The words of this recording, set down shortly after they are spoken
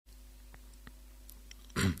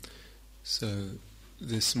So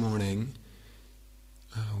this morning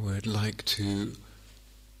I would like to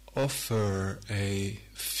offer a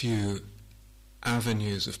few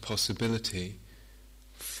avenues of possibility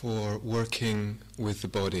for working with the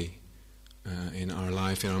body in our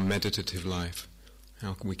life, in our meditative life,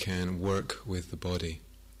 how we can work with the body.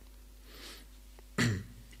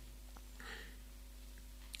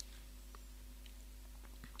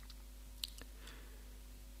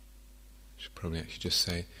 Should probably actually just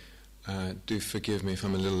say, do forgive me if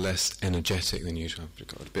I'm a little less energetic than usual. I've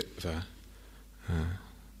got a bit of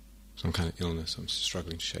some kind of illness I'm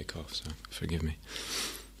struggling to shake off, so forgive me.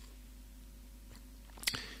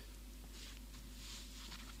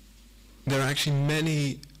 There are actually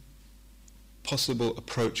many possible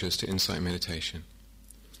approaches to insight meditation,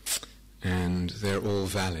 and they're all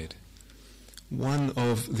valid. One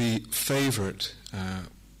of the favorite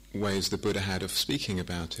ways the Buddha had of speaking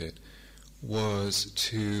about it was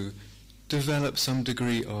to develop some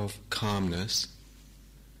degree of calmness,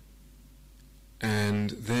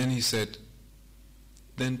 and then he said,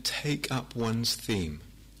 then take up one's theme,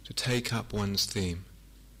 to take up one's theme.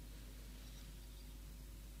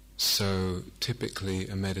 So typically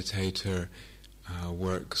a meditator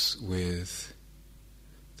works with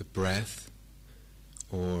the breath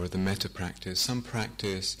or the metta practice, some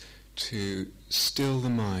practice to still the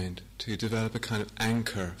mind, to develop a kind of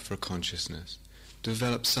anchor for consciousness,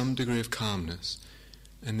 develop some degree of calmness,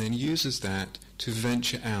 and then uses that to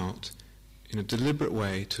venture out in a deliberate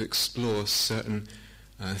way to explore certain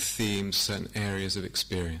themes, certain areas of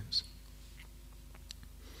experience.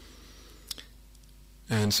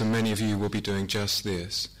 And so many of you will be doing just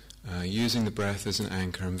this, using the breath as an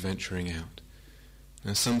anchor and venturing out.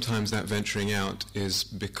 Now sometimes that venturing out is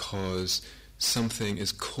because something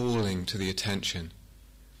is calling to the attention.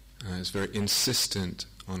 It's very insistent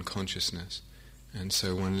on consciousness. And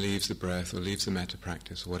so one leaves the breath or leaves the metta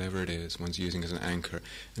practice, or whatever it is one's using as an anchor,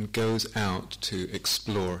 and goes out to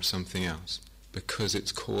explore something else because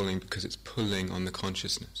it's calling, because it's pulling on the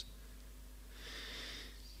consciousness.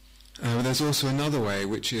 There's also another way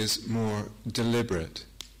which is more deliberate.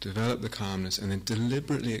 Develop the calmness and then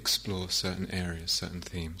deliberately explore certain areas, certain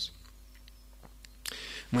themes.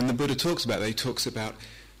 When the Buddha talks about that, he talks about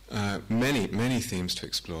many themes to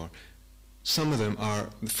explore. Some of them are,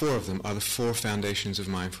 four of them are the four foundations of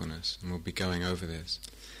mindfulness, and we'll be going over this.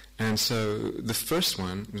 And so the first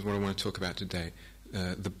one is what I want to talk about today,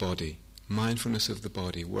 the body, mindfulness of the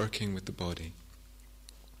body, working with the body.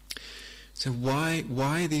 So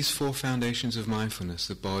why these four foundations of mindfulness,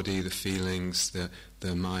 the body, the feelings,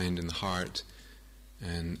 the mind and the heart,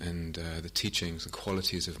 and the teachings, the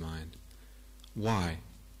qualities of mind? Why?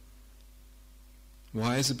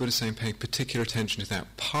 Why is the Buddha saying pay particular attention to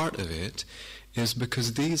that? Part of it is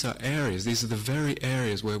because these are areas, these are the very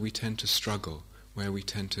areas where we tend to struggle, where we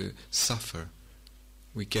tend to suffer.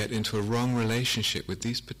 We get into a wrong relationship with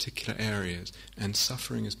these particular areas, and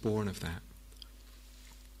suffering is born of that.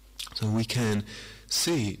 So we can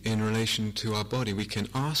see in relation to our body, we can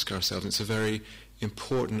ask ourselves, it's a very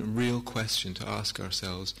important, real question to ask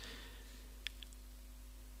ourselves,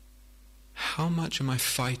 how much am I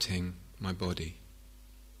fighting my body?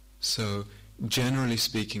 So, generally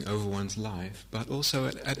speaking, over one's life, but also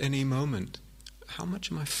at any moment, how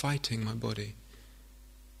much am I fighting my body?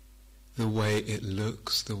 The way it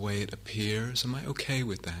looks, the way it appears, am I okay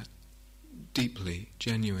with that? Deeply,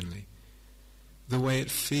 genuinely. The way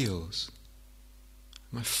it feels,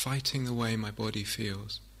 am I fighting the way my body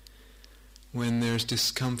feels? When there's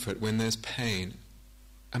discomfort, when there's pain,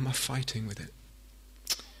 am I fighting with it?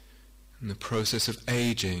 And the process of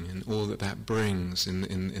aging and all that brings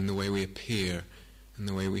in the way we appear and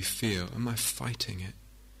the way we feel, am I fighting it?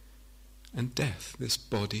 And death, this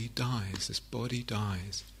body dies,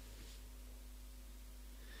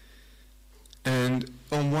 And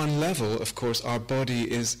on one level, of course, our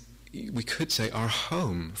body is, we could say, our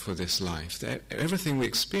home for this life. Everything we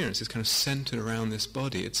experience is kind of centered around this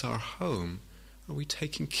body. It's our home. Are we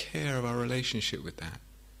taking care of our relationship with that?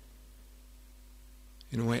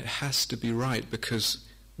 In a way, it has to be right because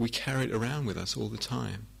we carry it around with us all the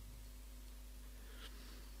time.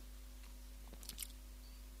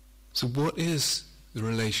 So what is the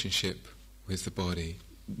relationship with the body,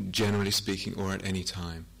 generally speaking, or at any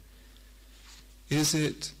time? Is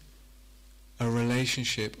it a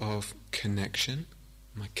relationship of connection?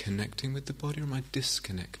 Am I connecting with the body, or am I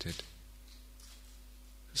disconnected?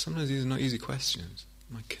 Sometimes these are not easy questions.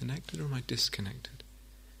 Am I connected or am I disconnected?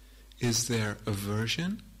 Is there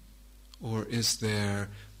aversion, or is there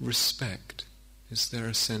respect? Is there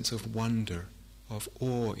a sense of wonder, of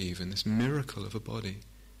awe even, this miracle of a body?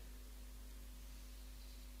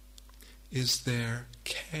 is there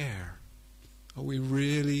care? Are we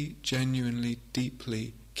really, genuinely,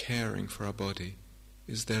 deeply caring for our body?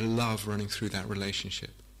 Is there love running through that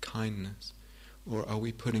relationship? Kindness? Or are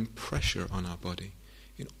we putting pressure on our body?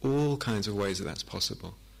 In all kinds of ways that's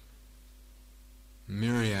possible.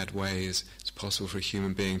 Myriad ways it's possible for a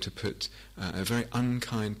human being to put a very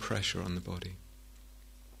unkind pressure on the body.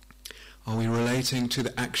 Are we relating to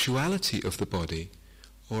the actuality of the body,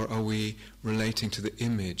 or are we relating to the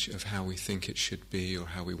image of how we think it should be or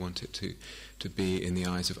how we want it to be in the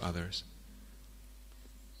eyes of others?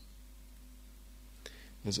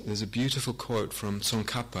 There's a beautiful quote from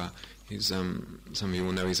Tsongkhapa. He's some of you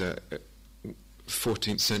will know he's a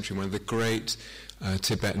 14th century, one of the great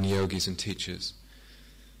Tibetan yogis and teachers.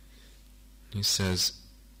 He says,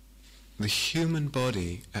 "The human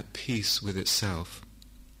body at peace with itself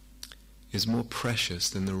is more precious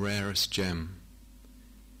than the rarest gem.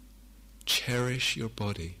 Cherish your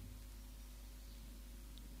body.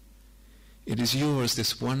 It is yours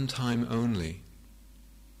this one time only.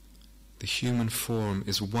 The human form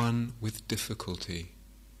is one with difficulty.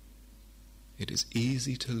 It is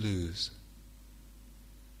easy to lose."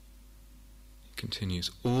 He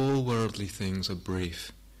continues, "All worldly things are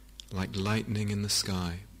brief, like lightning in the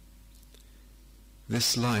sky.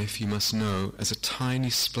 This life you must know as a tiny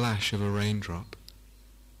splash of a raindrop,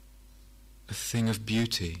 a thing of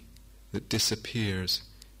beauty that disappears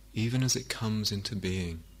even as it comes into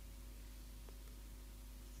being.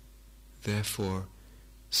 Therefore,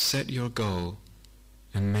 set your goal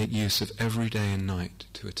and make use of every day and night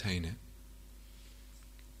to attain it."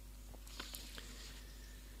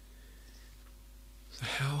 So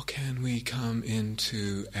how can we come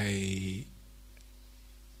into a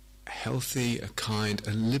healthy, a kind,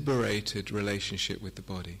 a liberated relationship with the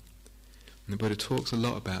body? And the Buddha talks a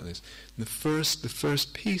lot about this. And the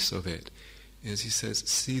first piece of it is, he says,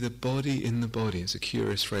 see the body in the body. It's a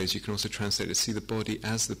curious phrase. You can also translate it, see the body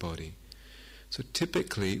as the body. So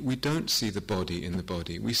typically, we don't see the body in the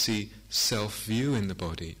body. We see self-view in the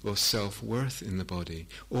body, or self-worth in the body,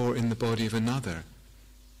 or in the body of another.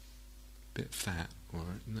 Bit fat,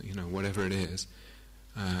 or whatever it is.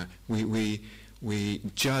 We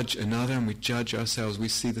judge another and we judge ourselves. We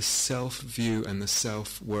see the self-view and the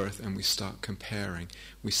self-worth, and we start comparing.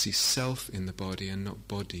 We see self in the body and not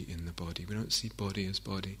body in the body. We don't see body as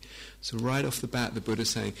body. So right off the bat, the Buddha is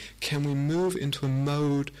saying, can we move into a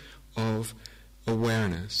mode of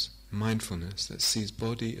awareness, mindfulness, that sees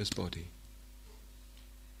body as body?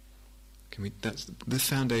 That's the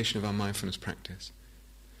foundation of our mindfulness practice.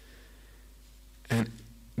 And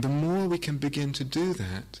the more we can begin to do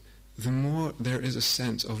that, the more there is a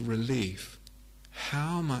sense of relief.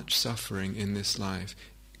 How much suffering in this life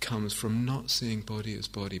comes from not seeing body as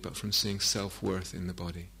body, but from seeing self-worth in the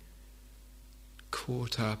body.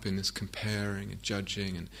 Caught up in this comparing and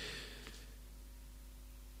judging, and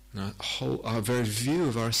our very view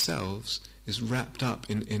of ourselves is wrapped up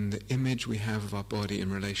in the image we have of our body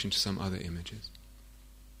in relation to some other images.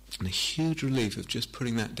 And a huge relief of just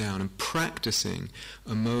putting that down and practicing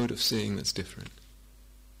a mode of seeing that's different.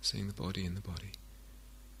 Seeing the body in the body.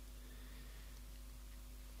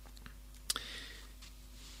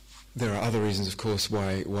 There are other reasons, of course,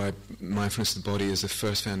 why mindfulness of the body is the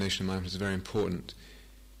first foundation of mindfulness is very important.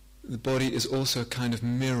 The body is also a kind of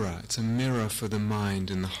mirror. It's a mirror for the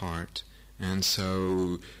mind and the heart. And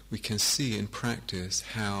so we can see in practice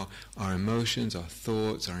how our emotions, our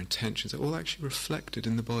thoughts, our intentions are all actually reflected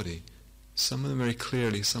in the body. Some of them very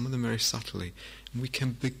clearly, some of them very subtly. And we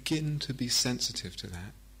can begin to be sensitive to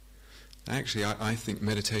that. Actually, I think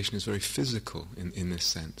meditation is very physical in this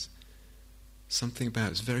sense. Something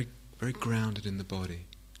about it's very, very grounded in the body.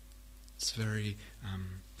 It's very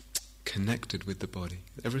connected with the body.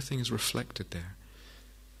 Everything is reflected there.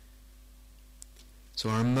 So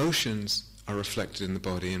our emotions are reflected in the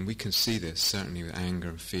body, and we can see this, certainly with anger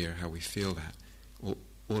and fear, how we feel that.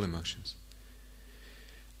 All emotions.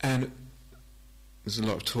 And there's a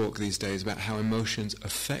lot of talk these days about how emotions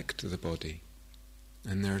affect the body.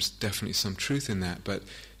 And there's definitely some truth in that, but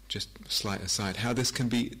just a slight aside, how this can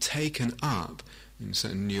be taken up in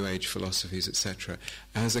certain New Age philosophies, etc.,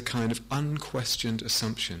 as a kind of unquestioned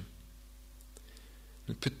assumption.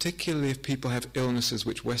 And particularly if people have illnesses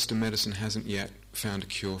which Western medicine hasn't yet found a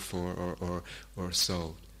cure for or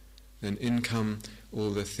solved, then in come all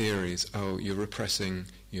the theories, you're repressing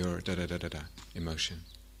your da-da-da-da-da emotion.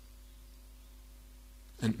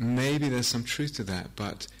 And maybe there's some truth to that,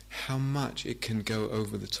 but how much it can go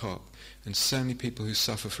over the top. And certainly people who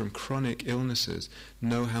suffer from chronic illnesses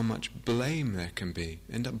know how much blame there can be.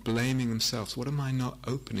 End up blaming themselves. What am I not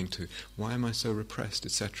opening to? Why am I so repressed,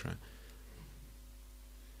 etc.?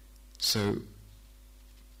 So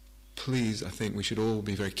please, I think we should all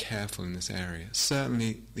be very careful in this area.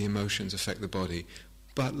 Certainly the emotions affect the body,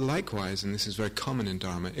 but likewise, and this is very common in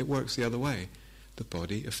Dharma, it works the other way. The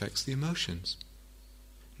body affects the emotions.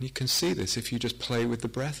 And you can see this if you just play with the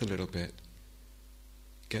breath a little bit.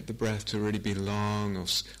 Get the breath to really be long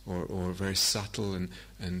or very subtle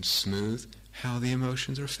and smooth, how the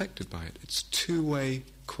emotions are affected by it. It's a two-way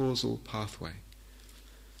causal pathway.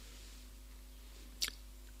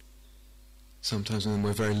 Sometimes when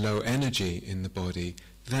we're very low energy in the body,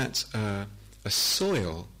 that's a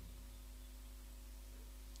soil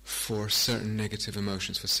for certain negative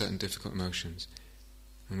emotions, for certain difficult emotions.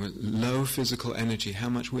 And with low physical energy, how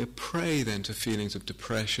much we're prey then to feelings of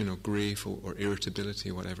depression or grief or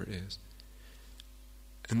irritability or whatever it is.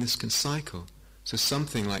 And this can cycle. So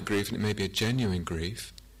something like grief, and it may be a genuine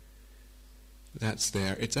grief, that's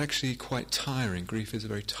there. It's actually quite tiring. Grief is a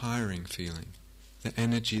very tiring feeling. The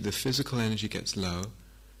energy, the physical energy gets low,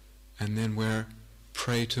 and then we're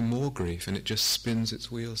prey to more grief, and it just spins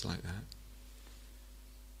its wheels like that.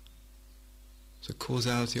 So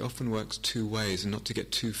causality often works two ways, and not to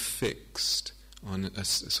get too fixed on a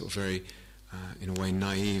sort of very, in a way,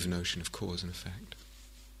 naive notion of cause and effect.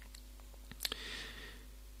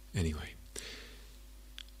 Anyway,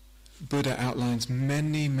 Buddha outlines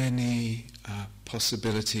many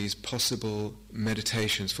possibilities, possible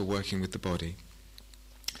meditations for working with the body.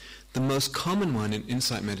 The most common one in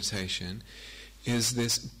insight meditation is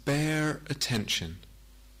this bare attention.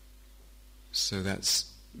 So that's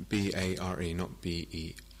B-A-R-E, not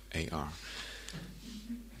B-E-A-R.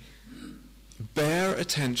 Bare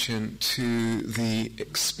attention to the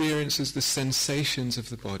experiences, the sensations of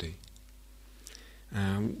the body.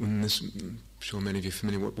 And this, I'm sure many of you are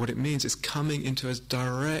familiar with what it means. Is coming into as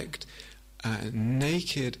direct,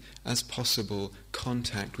 naked as possible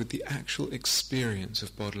contact with the actual experience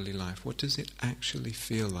of bodily life. What does it actually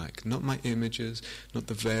feel like? Not my images, not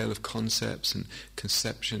the veil of concepts and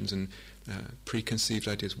conceptions and preconceived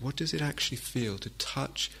ideas. What does it actually feel to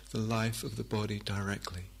touch the life of the body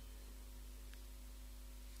directly?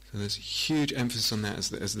 So there's huge emphasis on that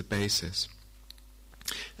as the basis.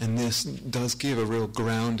 And this does give a real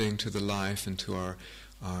grounding to the life and to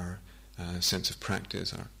our sense of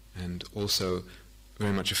practice, and also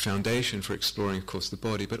very much a foundation for exploring, of course, the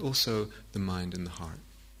body, but also the mind and the heart.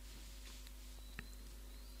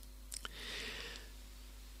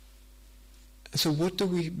 So what do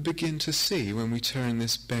we begin to see when we turn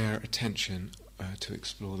this bare attention to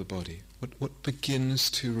explore the body? What begins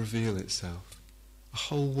to reveal itself? A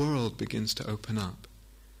whole world begins to open up.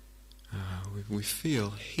 We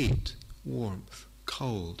feel heat, warmth,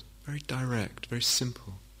 cold, very direct, very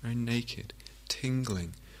simple, very naked,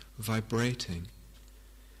 tingling, vibrating,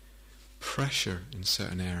 pressure in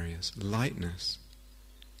certain areas, lightness,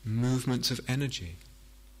 movements of energy,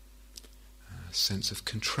 a sense of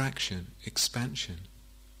contraction, expansion,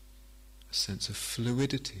 a sense of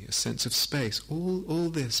fluidity, a sense of space, all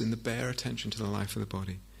this in the bare attention to the life of the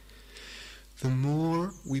body. The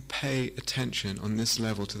more we pay attention on this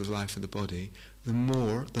level to the life of the body, the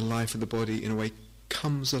more the life of the body in a way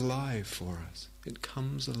comes alive for us. It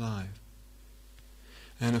comes alive.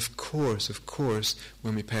 And of course,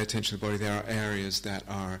 when we pay attention to the body, there are areas that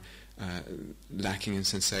are lacking in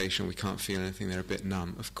sensation, we can't feel anything, they're a bit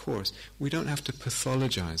numb. Of course, we don't have to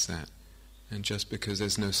pathologize that. And just because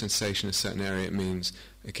there's no sensation in a certain area, it means,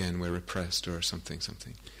 again, we're repressed or something.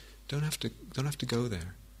 Don't have to go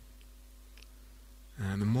there.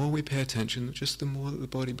 And the more we pay attention, just the more that the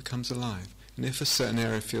body becomes alive. And if a certain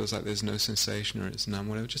area feels like there's no sensation or it's numb,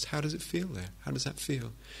 whatever, just how does it feel there? How does that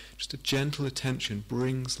feel? Just a gentle attention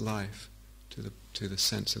brings life to the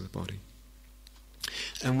sense of the body.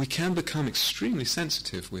 And we can become extremely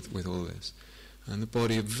sensitive with all this. And the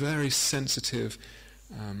body, a very sensitive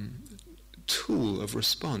tool of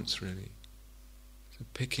response, really. So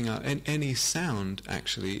picking up any sound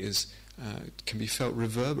actually can be felt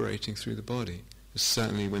reverberating through the body.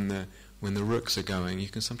 Certainly when the rooks are going, you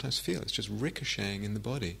can sometimes feel it's just ricocheting in the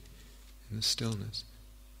body, in the stillness.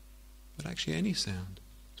 But actually any sound.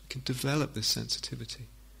 So we can develop this sensitivity.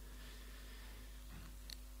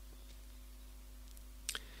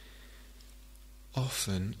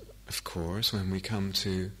 Often, of course, when we come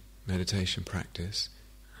to meditation practice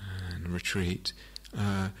and retreat,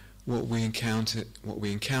 what we encounter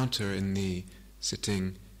in the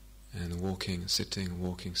sitting and walking, sitting,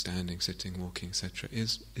 walking, standing, sitting, walking, etc.,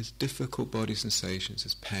 is difficult body sensations,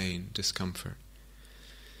 is pain, discomfort.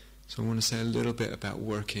 So I want to say a little bit about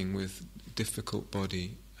working with difficult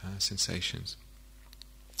body sensations.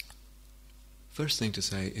 First thing to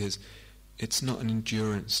say is it's not an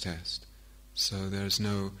endurance test. So there's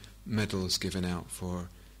no medals given out for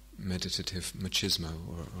meditative machismo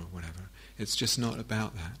or whatever. It's just not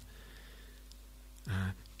about that.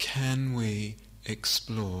 Can we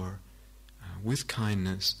explore with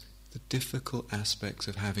kindness the difficult aspects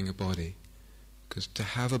of having a body? Because to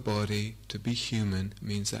have a body, to be human,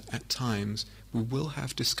 means that at times we will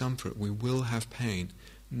have discomfort, we will have pain.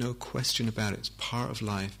 No question about it. It's part of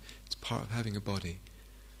life. It's part of having a body.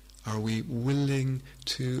 Are we willing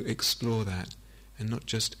to explore that and not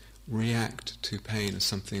just react to pain as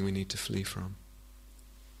something we need to flee from?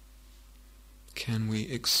 Can we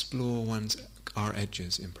explore our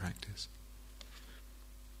edges in practice?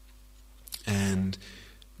 And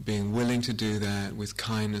being willing to do that with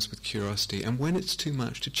kindness, with curiosity, and when it's too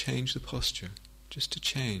much, to change the posture, just to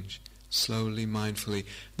change, slowly, mindfully.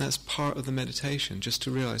 And that's part of the meditation, just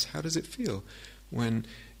to realize, how does it feel when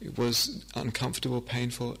it was uncomfortable,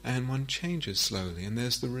 painful, and one changes slowly, and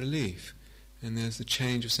there's the relief, and there's the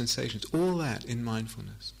change of sensations, all that in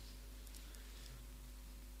mindfulness.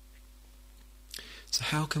 So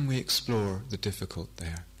how can we explore the difficult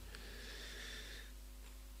there?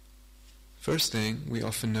 First thing we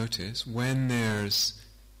often notice, when there's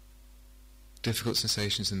difficult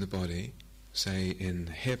sensations in the body, say in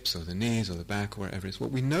the hips or the knees or the back or wherever it is, what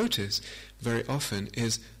we notice very often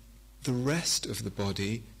is the rest of the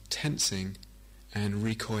body tensing and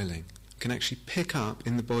recoiling. We can actually pick up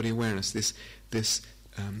in the body awareness this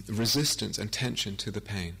resistance and tension to the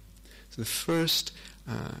pain. So the first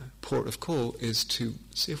port of call is to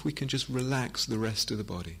see if we can just relax the rest of the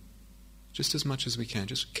body. Just as much as we can.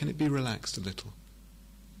 Just can it be relaxed a little?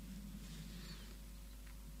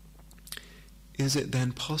 Is it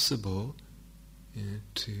then possible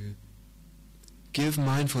to give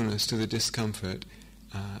mindfulness to the discomfort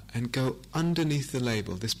and go underneath the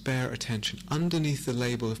label, this bare attention, underneath the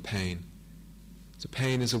label of pain? So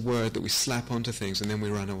pain is a word that we slap onto things and then we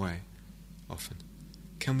run away, often.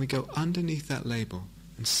 Can we go underneath that label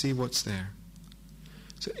and see what's there?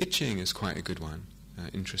 So itching is quite a good one,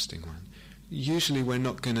 interesting one. Usually we're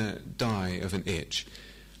not going to die of an itch.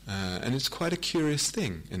 And it's quite a curious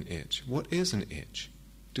thing, an itch. What is an itch?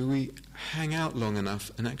 Do we hang out long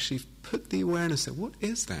enough and actually put the awareness there? What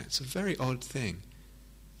is that? It's a very odd thing.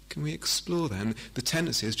 Can we explore that? And the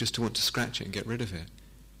tendency is just to want to scratch it and get rid of it.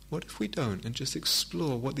 What if we don't and just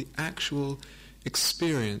explore what the actual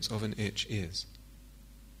experience of an itch is?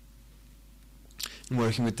 And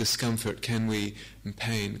working with discomfort, and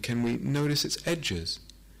pain, can we notice its edges?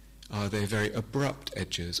 Are they very abrupt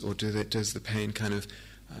edges, or does the pain kind of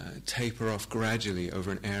taper off gradually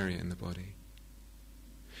over an area in the body?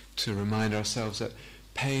 To remind ourselves that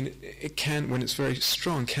pain, it can, when it's very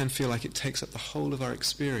strong, can feel like it takes up the whole of our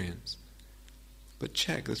experience. But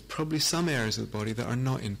check, there's probably some areas of the body that are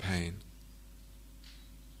not in pain.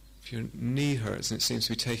 If your knee hurts and it seems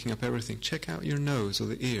to be taking up everything, check out your nose or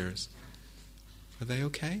the ears. Are they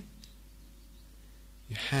okay?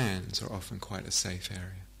 Your hands are often quite a safe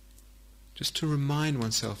area. Just to remind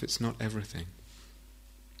oneself it's not everything.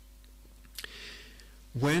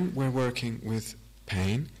 When we're working with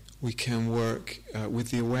pain, we can work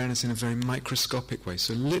with the awareness in a very microscopic way.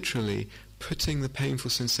 So literally putting the painful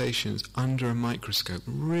sensations under a microscope,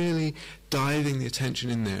 really diving the attention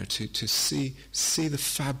in there to see the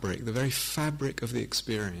fabric, the very fabric of the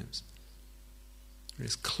experience.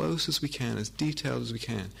 As close as we can, as detailed as we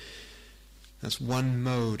can. That's one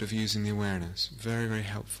mode of using the awareness. Very, very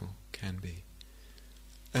helpful. Can be.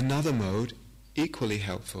 Another mode, equally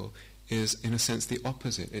helpful, is in a sense the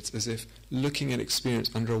opposite. It's as if looking at experience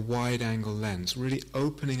under a wide-angle lens, really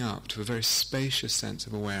opening up to a very spacious sense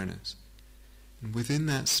of awareness. And within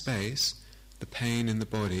that space, the pain in the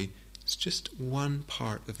body is just one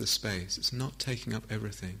part of the space. It's not taking up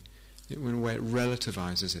everything. In a way, it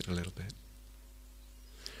relativizes it a little bit.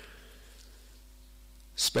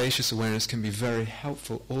 Spacious awareness can be very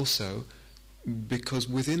helpful also, because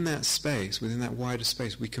within that space, within that wider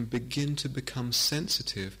space, we can begin to become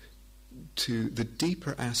sensitive to the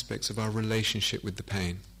deeper aspects of our relationship with the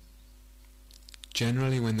pain.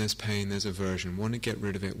 Generally, when there's pain, there's aversion. Want to get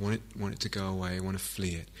rid of it, want it to go away, want to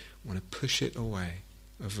flee it, want to push it away,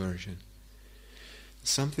 aversion.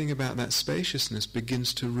 Something about that spaciousness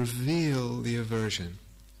begins to reveal the aversion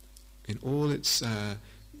in all its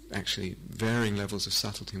actually varying levels of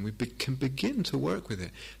subtlety, and we can begin to work with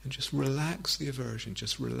it and just relax the aversion,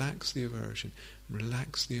 just relax the aversion,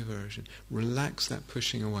 relax the aversion, relax that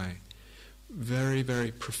pushing away. Very,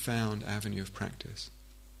 very profound avenue of practice.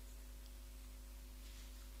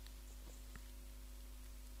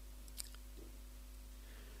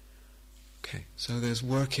 Okay, so there's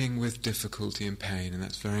working with difficulty and pain, and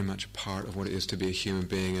that's very much a part of what it is to be a human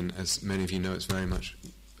being, and as many of you know, it's very much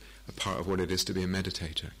a part of what it is to be a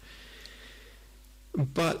meditator.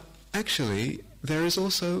 But actually, there is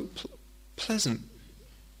also pleasant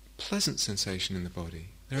sensation in the body.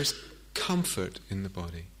 There is comfort in the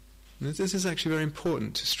body. And this is actually very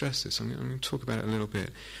important to stress this. I'm going to talk about it a little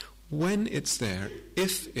bit. When it's there,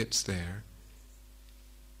 if it's there,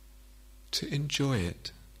 to enjoy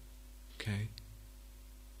it, okay?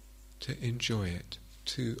 To enjoy it,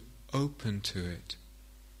 to open to it,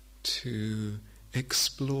 to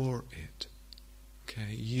explore it,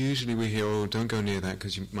 okay? Usually we hear, oh, don't go near that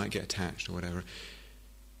because you might get attached or whatever.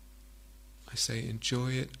 I say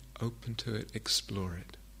enjoy it, open to it, explore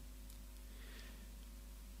it.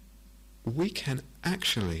 We can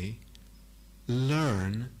actually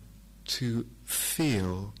learn to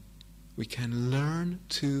feel,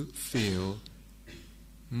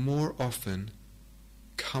 more often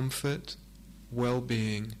comfort,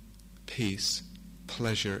 well-being, peace,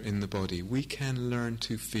 pleasure in the body. We can learn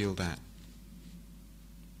to feel that.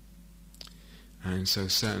 And so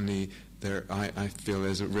certainly I feel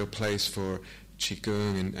there's a real place for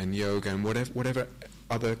Qigong and yoga and whatever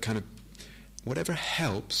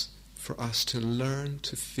helps for us to learn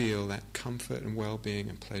to feel that comfort and well-being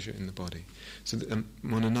and pleasure in the body. So I'm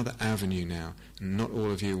on another avenue now, and not all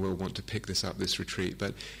of you will want to pick this up this retreat,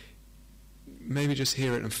 but maybe just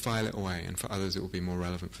hear it and file it away, and for others it will be more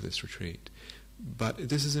relevant for this retreat. But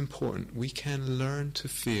this is important. We can learn to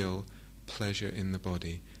feel pleasure in the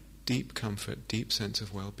body, deep comfort, deep sense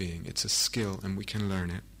of well-being. It's a skill and we can learn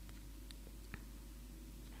it.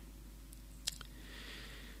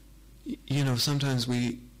 You know, sometimes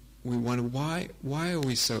we wonder why are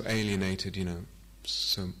we so alienated,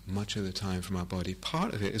 so much of the time from our body.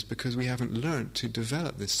 Part of it is because we haven't learnt to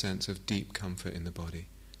develop this sense of deep comfort in the body.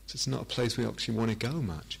 So it's not a place we actually want to go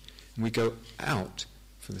much. And we go out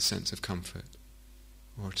for the sense of comfort,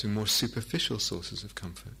 or to more superficial sources of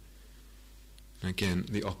comfort. And again,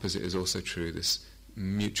 the opposite is also true, this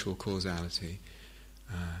mutual causality.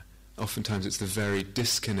 Oftentimes it's the very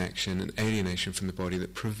disconnection and alienation from the body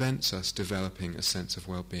that prevents us developing a sense of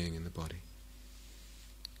well-being in the body.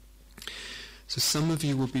 So some of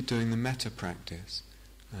you will be doing the metta practice,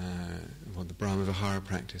 or the Brahma-Vihara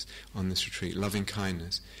practice on this retreat, loving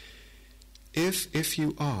kindness. If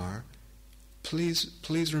you are,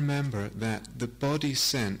 please remember that the body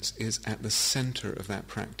sense is at the center of that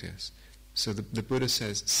practice. So the Buddha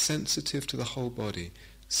says, sensitive to the whole body.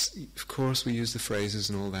 Of course we use the phrases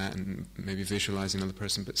and all that, and maybe visualizing another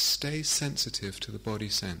person, but stay sensitive to the body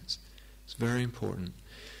sense. It's very important.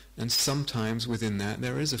 And sometimes within that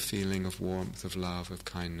there is a feeling of warmth, of love, of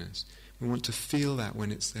kindness. We want to feel that when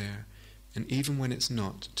it's there, and even when it's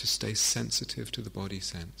not, to stay sensitive to the body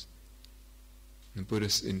sense. In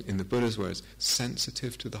the Buddha's words,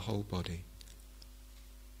 sensitive to the whole body.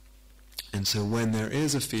 And so when there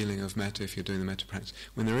is a feeling of metta, if you're doing the metta practice,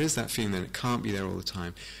 when there is that feeling, then it can't be there all the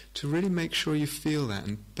time, to really make sure you feel that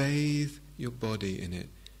and bathe your body in it,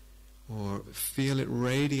 or feel it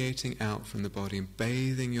radiating out from the body and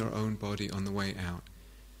bathing your own body on the way out.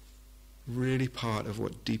 Really part of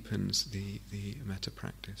what deepens the metta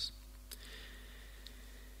practice.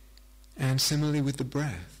 And similarly with the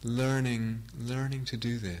breath, learning to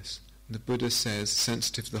do this. The Buddha says,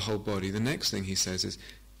 sensitive to the whole body. The next thing he says is,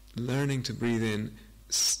 learning to breathe in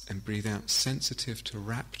and breathe out, sensitive to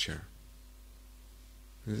rapture.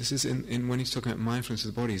 This is when he's talking about mindfulness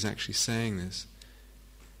of the body, he's actually saying this.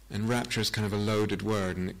 And rapture is kind of a loaded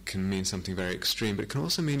word, and it can mean something very extreme, but it can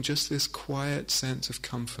also mean just this quiet sense of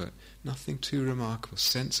comfort, nothing too remarkable,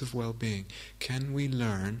 sense of well-being. Can we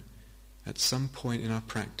learn at some point in our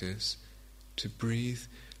practice to breathe,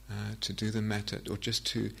 to do the metta, or just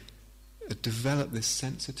to develop this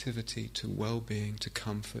sensitivity to well-being, to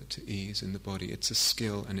comfort, to ease in the body? It's a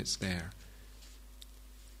skill and it's there.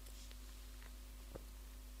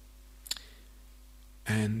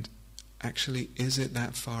 And actually, is it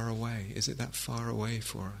that far away? Is it that far away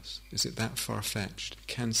for us? Is it that far-fetched? It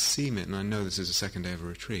can seem it, and I know this is the second day of a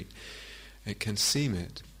retreat. It can seem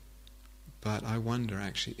it, but I wonder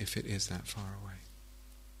actually if it is that far away.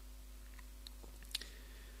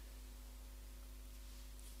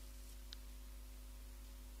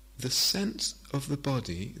 The sense of the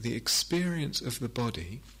body, the experience of the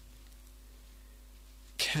body,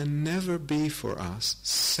 can never be for us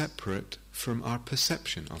separate from our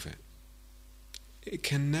perception of it. It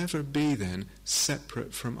can never be then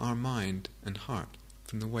separate from our mind and heart,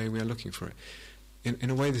 from the way we are looking for it.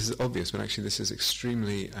 In a way this is obvious, but actually this is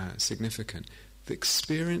extremely significant. The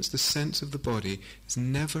experience, the sense of the body is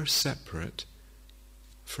never separate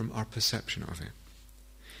from our perception of it.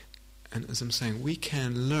 And as I'm saying, we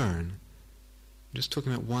can learn, I'm just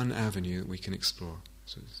talking about one avenue that we can explore.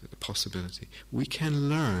 So it's a possibility. We can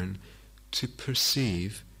learn to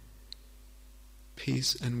perceive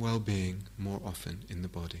peace and well-being more often in the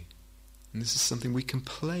body. And this is something we can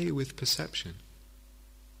play with perception.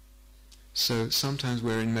 So sometimes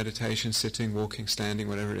we're in meditation, sitting, walking, standing,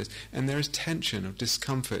 whatever it is, and there is tension or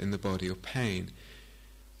discomfort in the body or pain.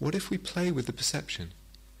 What if we play with the perception?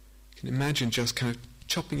 You can imagine just kind of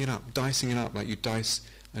chopping it up, dicing it up like you dice,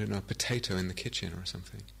 I don't know, a potato in the kitchen or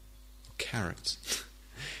something. Or carrots.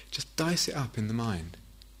 Just dice it up in the mind.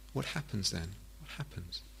 What happens then? What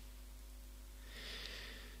happens?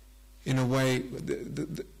 In a way,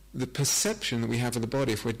 the perception that we have of the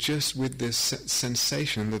body, if we're just with this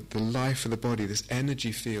sensation, the life of the body, this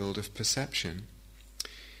energy field of perception,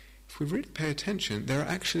 if we really pay attention, there are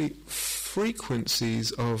actually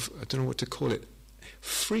frequencies of, I don't know what to call it,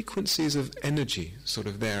 frequencies of energy sort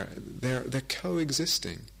of there. They're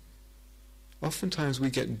coexisting. Oftentimes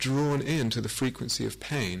we get drawn into the frequency of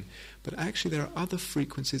pain, but actually there are other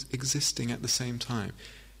frequencies existing at the same time.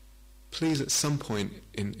 Please, at some point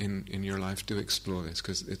in your life, do explore this,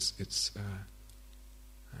 because it's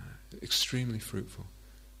extremely fruitful.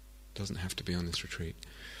 It doesn't have to be on this retreat.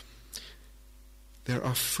 There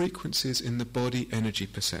are frequencies in the body energy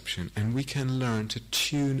perception, and we can learn to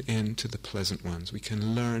tune in to the pleasant ones. We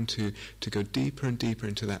can learn to go deeper and deeper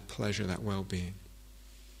into that pleasure, that well-being.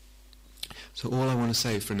 So all I want to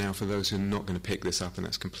say for now, for those who are not going to pick this up, and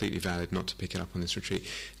that's completely valid not to pick it up on this retreat,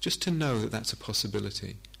 just to know that that's a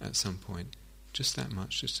possibility at some point. Just that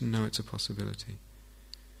much, just to know it's a possibility.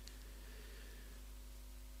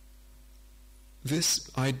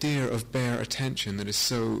 This idea of bare attention that is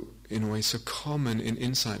so, in a way, so common in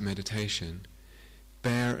insight meditation,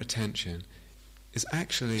 bare attention, is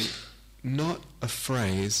actually not a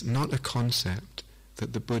phrase, not a concept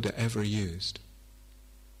that the Buddha ever used.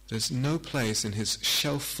 There's no place in his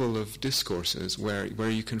shelf full of discourses where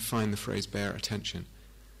you can find the phrase bare attention.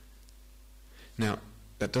 Now,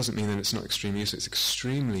 that doesn't mean that it's not extremely useful. It's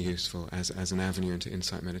extremely useful as an avenue into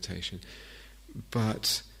insight meditation.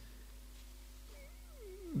 But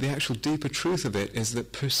the actual deeper truth of it is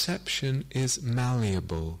that perception is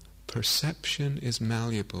malleable. Perception is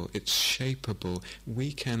malleable. It's shapeable.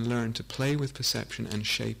 We can learn to play with perception and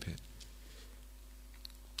shape it.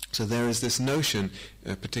 So there is this notion,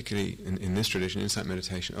 particularly in this tradition, insight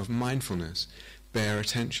meditation, of mindfulness, bare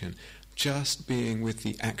attention, just being with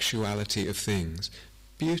the actuality of things.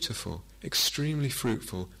 Beautiful, extremely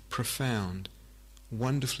fruitful, profound,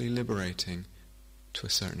 wonderfully liberating to a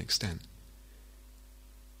certain extent.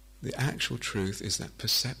 The actual truth is that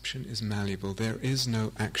perception is malleable. There is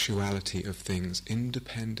no actuality of things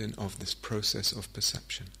independent of this process of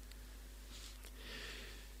perception.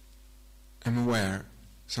 I'm aware,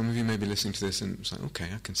 some of you may be listening to this and it's like, okay,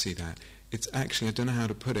 I can see that. It's actually, I don't know how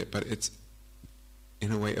to put it, but it's in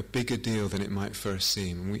a way a bigger deal than it might first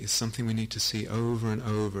seem. And it's something we need to see over and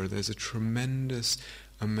over. There's a tremendous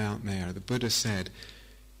amount there. The Buddha said,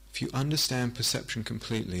 if you understand perception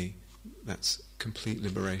completely, that's complete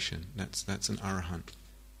liberation. That's an arahant.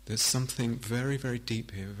 There's something very, very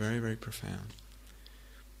deep here, very, very profound.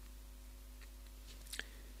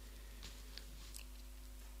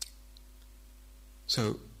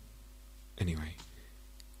 So, anyway,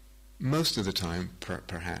 most of the time,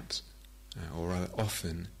 perhaps, or rather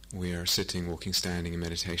often, we are sitting, walking, standing in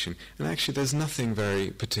meditation, and actually there's nothing very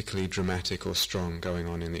particularly dramatic or strong going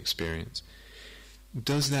on in the experience.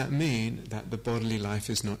 Does that mean that the bodily life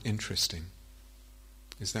is not interesting?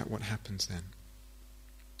 Is that what happens then?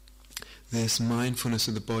 This mindfulness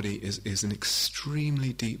of the body is an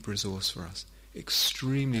extremely deep resource for us.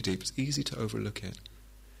 Extremely deep. It's easy to overlook it.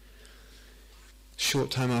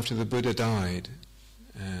 Short time after the Buddha died,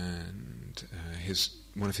 and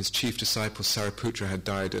one of his chief disciples, Sariputra, had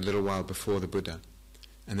died a little while before the Buddha.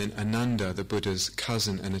 And then Ananda, the Buddha's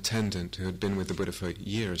cousin and attendant, who had been with the Buddha for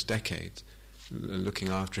years, decades, looking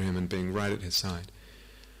after him and being right at his side,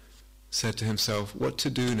 said to himself, what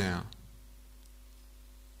to do now?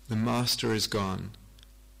 The master is gone.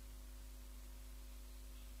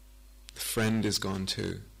 The friend is gone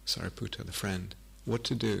too, Sariputra, the friend. What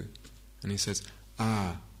to do? And he says,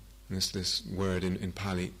 and this word in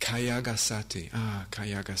Pali, kayagasati.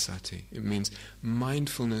 Kayagasati. It means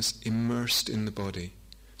mindfulness immersed in the body.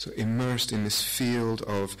 So immersed in this field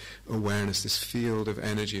of awareness, this field of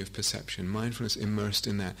energy, of perception. Mindfulness immersed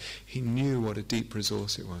in that. He knew what a deep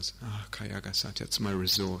resource it was. Kayagasati, that's my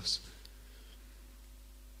resource.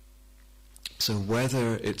 So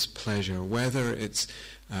whether it's pleasure, whether it's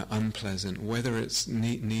unpleasant, whether it's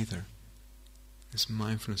neither, this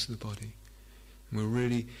mindfulness of the body. And we're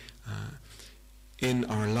really in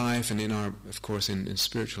our life and in our, of course, in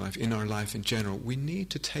spiritual life, in our life in general, we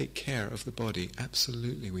need to take care of the body.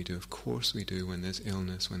 Absolutely we do. Of course we do when there's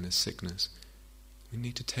illness, when there's sickness. We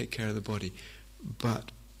need to take care of the body.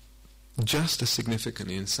 But just as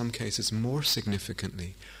significantly, in some cases more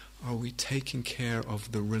significantly, are we taking care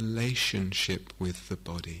of the relationship with the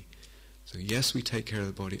body? So yes, we take care of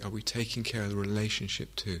the body. Are we taking care of the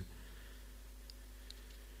relationship too?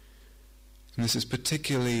 And this is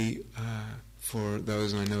particularly for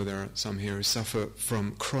those, and I know there are some here, who suffer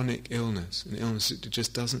from chronic illness, an illness that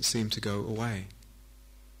just doesn't seem to go away.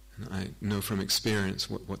 And I know from experience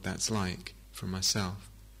what that's like for myself.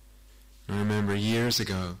 And I remember years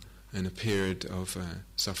ago, in a period of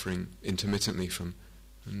suffering intermittently from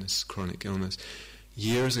this chronic illness,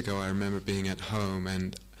 years ago I remember being at home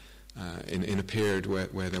and in a period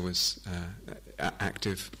where there was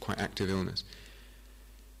quite active illness,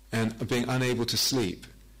 and being unable to sleep,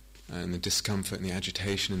 and the discomfort and the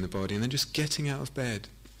agitation in the body, and then just getting out of bed,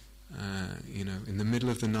 in the middle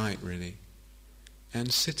of the night really, and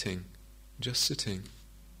just sitting,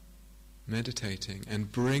 meditating, and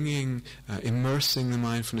immersing the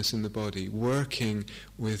mindfulness in the body, working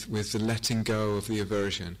with the letting go of the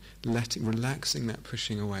aversion, relaxing that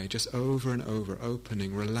pushing away, just over and over,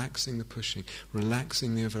 opening, relaxing the pushing,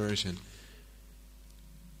 relaxing the aversion.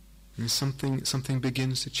 And something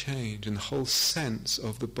begins to change, and the whole sense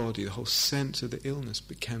of the body, the whole sense of the illness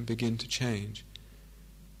can begin to change.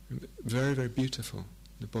 Very, very beautiful.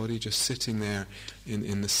 The body just sitting there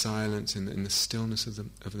in the silence, in the stillness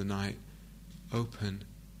of the night, open,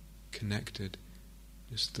 connected.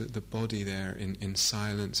 Just the body there in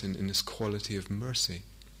silence, in this quality of mercy.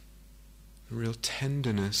 A real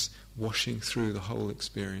tenderness washing through the whole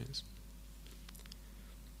experience.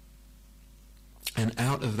 And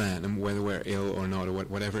out of that, and whether we're ill or not, or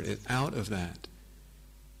whatever it is, out of that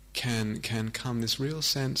can come this real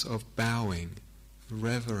sense of bowing,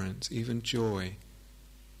 reverence, even joy.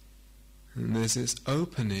 And there's this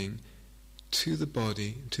opening to the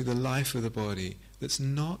body, to the life of the body, that's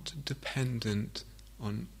not dependent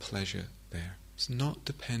on pleasure there. It's not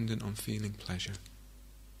dependent on feeling pleasure.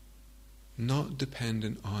 Not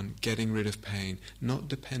dependent on getting rid of pain. Not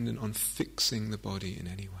dependent on fixing the body in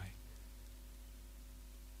any way.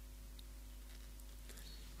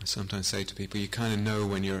 I sometimes say to people, you kind of know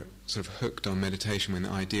when you're sort of hooked on meditation, when the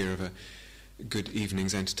idea of a good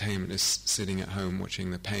evening's entertainment is sitting at home watching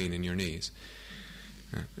the pain in your knees.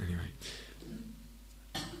 Anyway.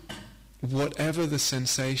 Whatever the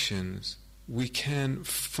sensations, we can we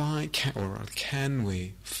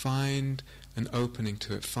find an opening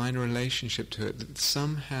to it, find a relationship to it, that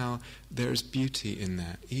somehow there's beauty in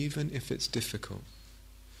that, even if it's difficult.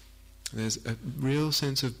 There's a real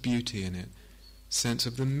sense of beauty in it, sense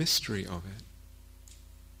of the mystery of it.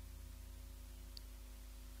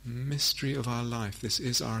 Mystery of our life. This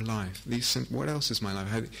is our life. What else is my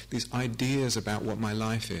life? These ideas about what my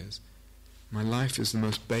life is. My life is the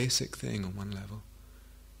most basic thing on one level.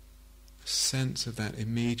 A sense of that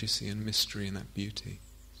immediacy and mystery and that beauty.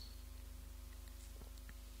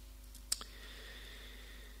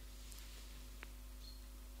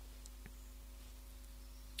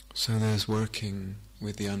 So there's working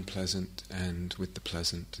with the unpleasant and with the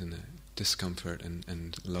pleasant, and the discomfort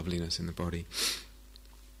and loveliness in the body.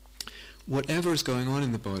 Whatever is going on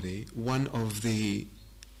in the body, one of the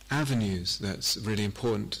avenues that's really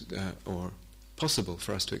important or possible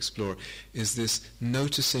for us to explore is this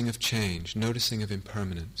noticing of change, noticing of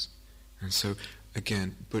impermanence. And so,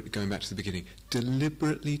 again, going back to the beginning,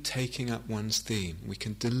 deliberately taking up one's theme. We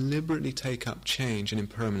can deliberately take up change and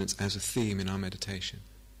impermanence as a theme in our meditation.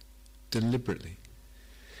 Deliberately.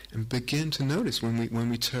 And begin to notice when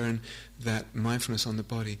we turn that mindfulness on the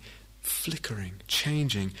body, flickering,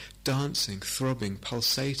 changing, dancing, throbbing,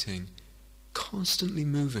 pulsating, constantly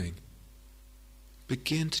moving.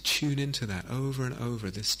 Begin to tune into that over and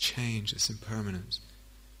over, this change, this impermanence.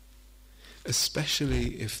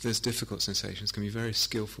 Especially if there's difficult sensations, it can be very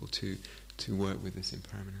skillful to work with this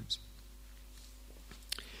impermanence.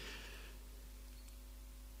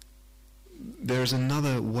 There's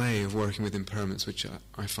another way of working with impermanence which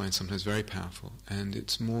I find sometimes very powerful, and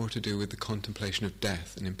it's more to do with the contemplation of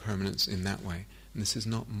death and impermanence in that way. And this is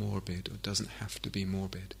not morbid, or doesn't have to be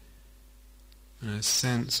morbid. And a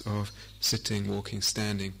sense of sitting, walking,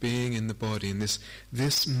 standing, being in the body, in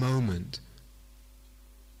this moment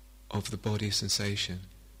of the body sensation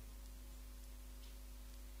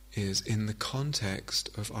is in the context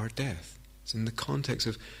of our death. It's in the context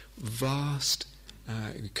of vast,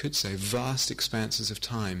 we could say vast expanses of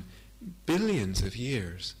time, billions of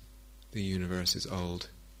years the universe is old,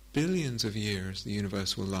 billions of years the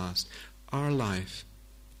universe will last. our life,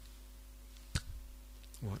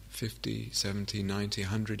 50, 70, 90,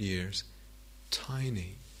 100 years,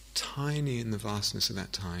 tiny in the vastness of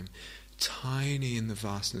that time, tiny in the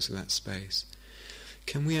vastness of that space.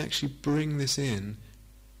 Can we actually bring this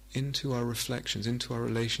into our reflections, into our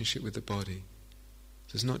relationship with the body?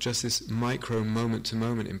 So it's not just this micro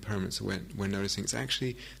moment-to-moment impermanence that we're noticing, it's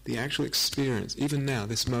actually the actual experience, even now,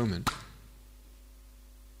 this moment.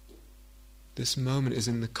 This moment is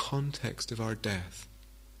in the context of our death.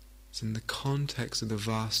 It's in the context of the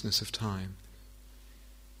vastness of time.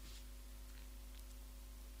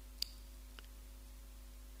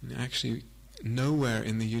 And actually, nowhere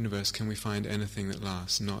in the universe can we find anything that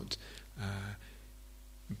lasts. Not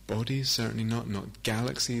bodies, certainly not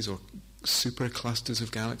galaxies or super clusters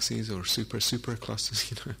of galaxies or super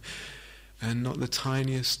clusters, and not the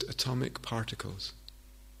tiniest atomic particles.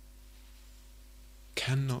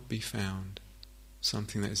 Cannot be found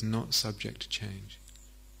something that is not subject to change.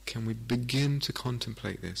 Can we begin to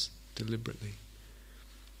contemplate this deliberately?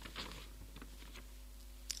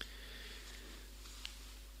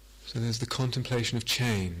 So there's the contemplation of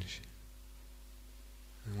change.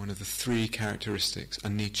 And one of the three characteristics,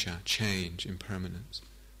 anicca, change, impermanence.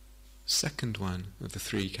 Second one of the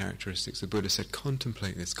three characteristics, the Buddha said,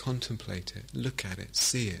 contemplate this, contemplate it, look at it,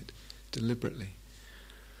 see it, deliberately.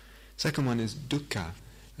 Second one is dukkha,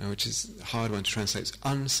 which is a hard one to translate, it's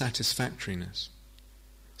unsatisfactoriness.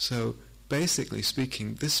 So, basically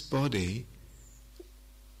speaking, this body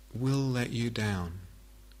will let you down.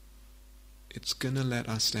 It's going to let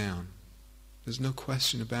us down. There's no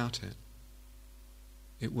question about it.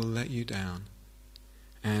 It will let you down.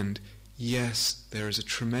 And yes, there is a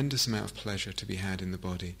tremendous amount of pleasure to be had in the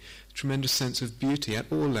body, a tremendous sense of beauty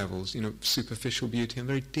at all levels, superficial beauty and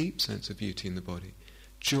very deep sense of beauty in the body,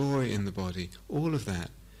 joy in the body, all of that.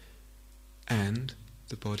 And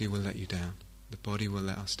the body will let you down. The body will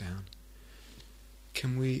let us down.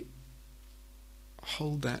 Can we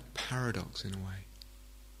hold that paradox in a way?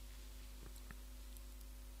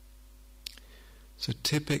 So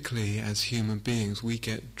typically, as human beings, we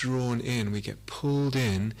get drawn in, we get pulled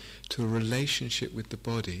in to a relationship with the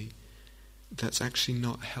body that's actually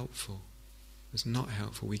not helpful. It's not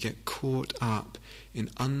helpful. We get caught up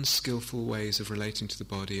in unskillful ways of relating to the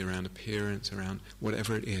body around appearance, around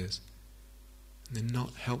whatever it is. And they're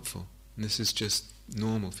not helpful. And this is just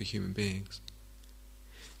normal for human beings.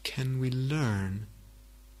 Can we learn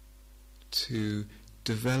to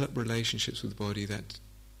develop relationships with the body that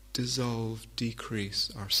dissolve,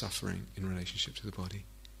 decrease our suffering in relationship to the body?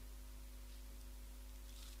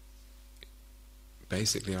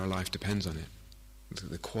 Basically, our life depends on it.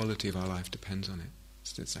 The quality of our life depends on it.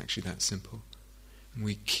 It's actually that simple. And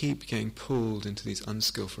we keep getting pulled into these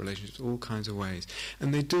unskillful relationships, all kinds of ways.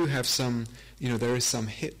 And they do have some, there is some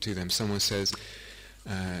hit to them. Someone says,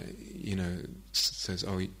 oh,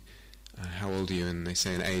 how old are you? And they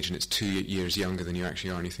say an age, and it's 2 years younger than you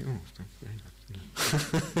actually are. And you think, oh, very nice.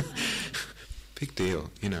 Big deal,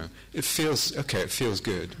 It feels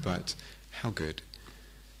good, but how good?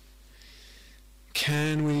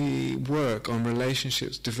 Can we work on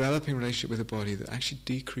relationships, developing a relationship with the body that actually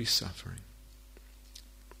decrease suffering?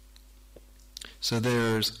 So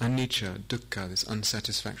there's anicca, dukkha, this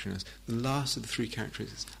unsatisfactoriness. The last of the three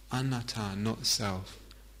characteristics, anatta, not self.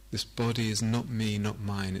 This body is not me, not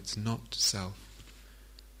mine, it's not self.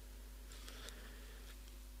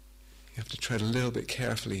 You have to tread a little bit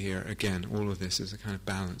carefully here. Again, all of this is a kind of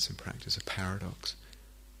balance in practice, a paradox.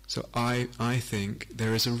 So I think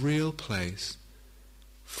there is a real place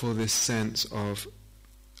for this sense of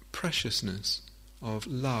preciousness, of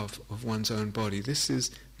love of one's own body. This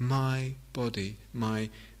is my body,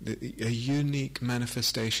 a unique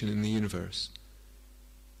manifestation in the universe.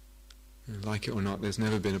 Like it or not, there's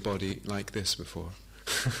never been a body like this before.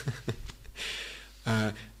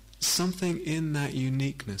 Something in that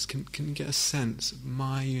uniqueness can get a sense of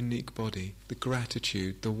my unique body, the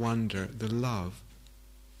gratitude, the wonder, the love.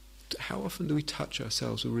 How often do we touch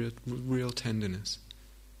ourselves with real tenderness?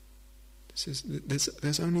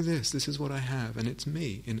 There's only this. This is what I have, and it's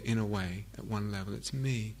me in a way. At one level, it's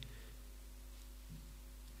me.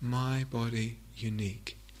 My body,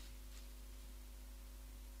 unique.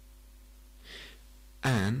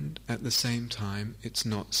 And at the same time, it's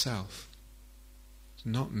not self. It's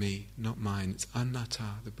not me, not mine. It's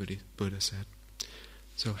anatta, the Buddha said.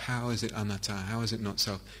 So how is it anatta? How is it not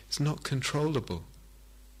self? It's not controllable.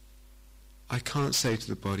 I can't say to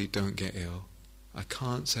the body, don't get ill. I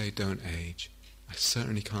can't say don't age. I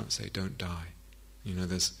certainly can't say don't die.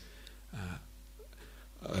 There's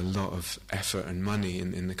a lot of effort and money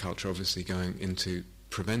in the culture obviously going into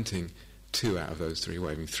preventing 2 out of those 3,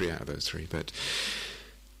 well, even 3 out of those 3, but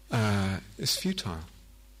it's futile.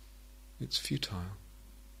 It's futile.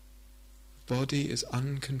 Body is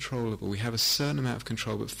uncontrollable. We have a certain amount of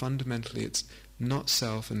control, but fundamentally it's not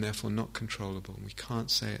self and therefore not controllable. We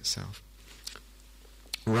can't say it's self.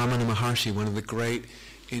 Ramana Maharshi, one of the great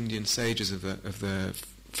Indian sages of the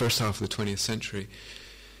first half of the 20th century,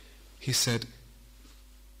 he said,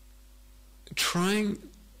 trying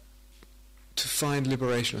to find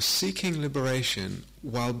liberation or seeking liberation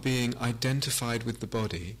while being identified with the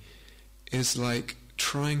body is like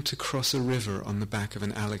trying to cross a river on the back of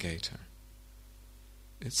an alligator.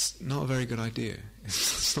 It's not a very good idea.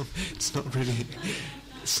 It's not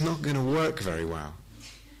going to work very well.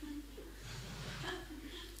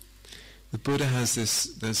 The Buddha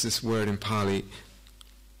there's this word in Pali,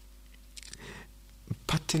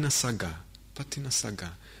 patinasaga,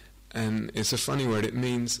 and it's a funny word. It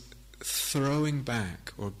means throwing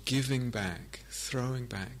back or giving back, throwing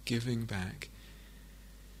back, giving back.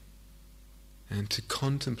 And to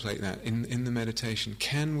contemplate that in the meditation,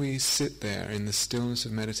 can we sit there in the stillness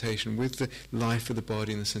of meditation with the life of the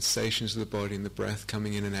body and the sensations of the body and the breath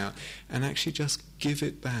coming in and out, and actually just give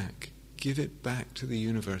it back to the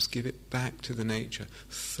universe, give it back to the nature,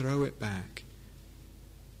 throw it back?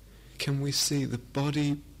 Can we see the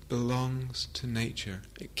body belongs to nature?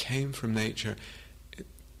 It came from nature. It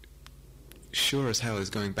sure as hell is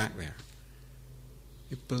going back there.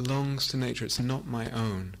 It belongs to nature. It's not my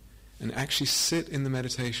own. And actually sit in the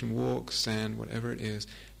meditation, walk, stand, whatever it is,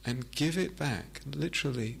 and give it back.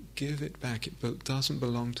 Literally, give it back. It doesn't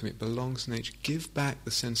belong to me. It belongs to nature. Give back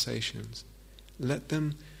the sensations. Let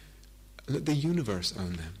the universe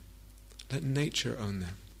own them. Let nature own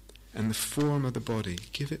them. And the form of the body,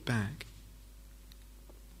 give it back.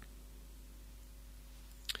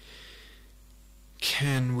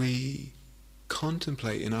 Can we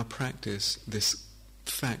contemplate in our practice this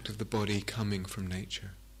fact of the body coming from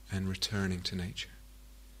nature and returning to nature?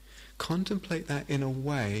 Contemplate that in a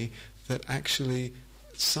way that actually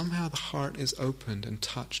somehow the heart is opened and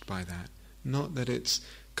touched by that. Not that it's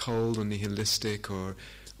cold or nihilistic or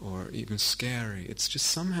even scary. It's just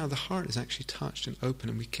somehow the heart is actually touched and open,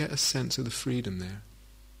 and we get a sense of the freedom there.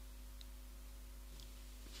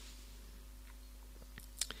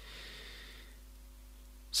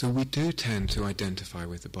 So we do tend to identify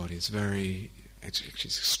with the body. It's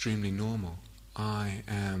extremely normal. I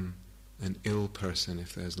am an ill person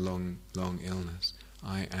if there's long illness.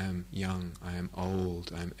 I am young, I am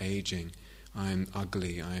old, I am aging, I am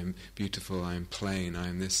ugly, I am beautiful, I am plain, I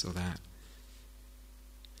am this or that.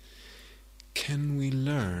 Can we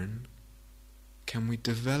learn, can we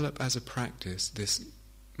develop as a practice this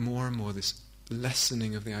more and more, this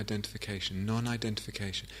lessening of the identification,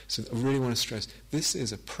 non-identification? So I really want to stress, this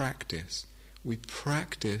is a practice. We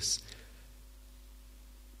practice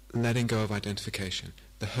letting go of identification.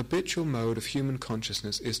 The habitual mode of human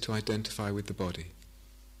consciousness is to identify with the body.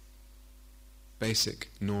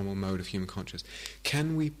 Basic, normal mode of human consciousness.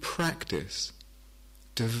 Can we practice,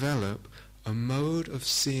 develop a mode of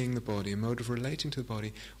seeing the body, a mode of relating to the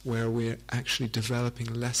body, where we're actually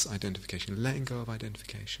developing less identification, letting go of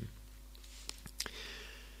identification?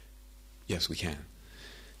 Yes, we can.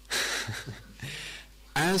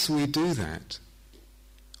 As we do that,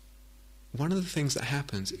 one of the things that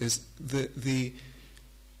happens is the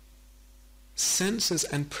senses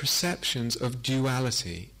and perceptions of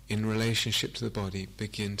duality in relationship to the body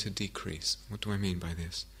begin to decrease. What do I mean by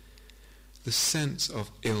this? The sense of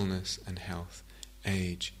illness and health,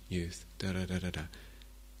 age, youth,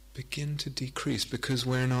 begin to decrease because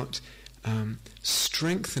we're not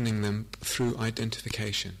strengthening them through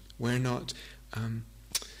identification. We're not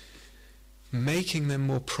making them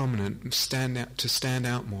more prominent, stand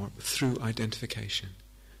out more through identification.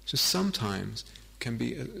 So sometimes can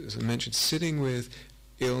be, as I mentioned, sitting with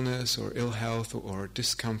illness or ill health or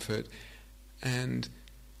discomfort and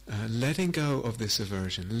letting go of this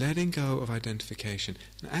aversion, letting go of identification.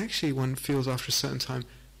 And actually one feels after a certain time,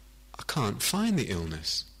 I can't find the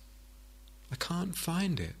illness. I can't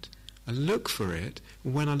find it. I look for it.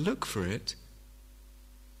 When I look for it,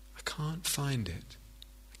 I can't find it.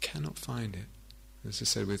 I cannot find it. As I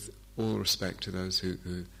said, with all respect to those who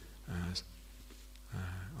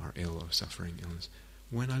are ill or suffering illness.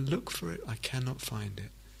 When I look for it, I cannot find it.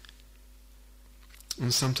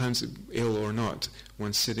 And sometimes, ill or not,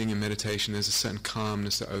 when sitting in meditation, there's a certain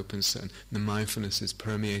calmness that opens, and the mindfulness is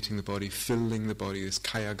permeating the body, filling the body, this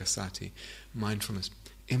kaya gasati, mindfulness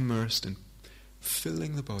immersed and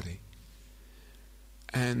filling the body.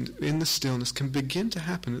 And in the stillness can begin to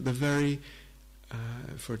happen at the very,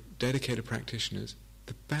 for dedicated practitioners,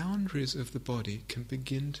 the boundaries of the body can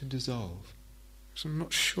begin to dissolve. So I'm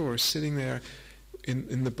not sure, sitting there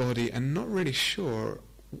in the body and not really sure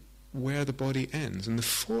where the body ends, and the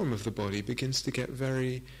form of the body begins to get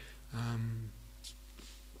very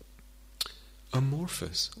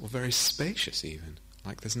amorphous, or very spacious even,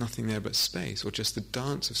 like there's nothing there but space, or just the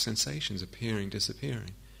dance of sensations appearing,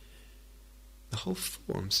 disappearing. The whole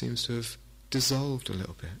form seems to have dissolved a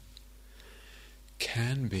little bit.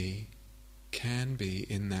 Can be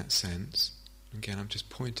in that sense. Again, I'm just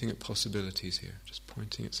pointing at possibilities here, just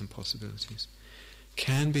pointing at some possibilities.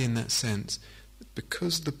 Can be in that sense that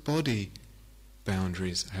because the body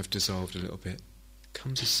boundaries have dissolved a little bit,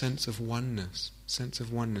 comes a sense of oneness.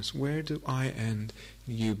 Where do I end,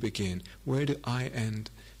 you begin? Where do I end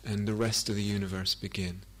and the rest of the universe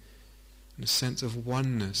begin? And a sense of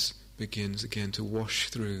oneness begins again to wash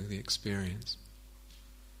through the experience.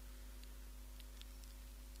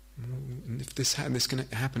 And if this can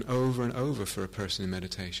happen over and over for a person in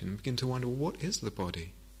meditation, and begin to wonder, what is the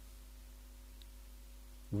body?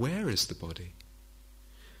 Where is the body?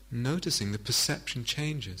 Noticing the perception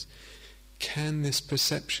changes. Can this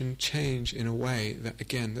perception change in a way that,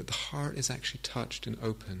 again, that the heart is actually touched and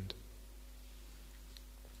opened?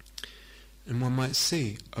 And one might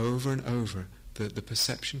see over and over the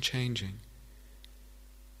perception changing.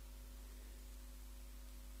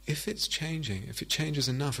 If it's changing, if it changes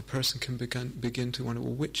enough, a person can begin to wonder,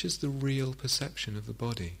 well, which is the real perception of the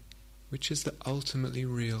body? Which is the ultimately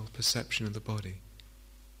real perception of the body?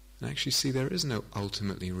 And actually see there is no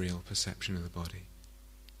ultimately real perception of the body.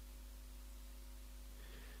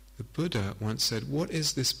 The Buddha once said, what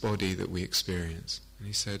is this body that we experience? And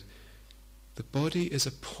he said, the body is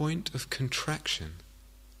a point of contraction.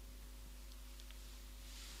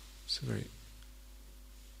 It's a very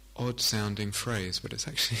odd-sounding phrase, but it's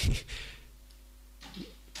actually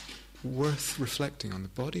worth reflecting on. The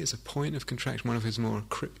body is a point of contraction, one of his more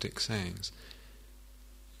cryptic sayings.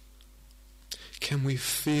 Can we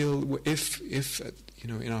feel, if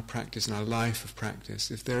in our practice, in our life of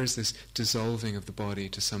practice, if there is this dissolving of the body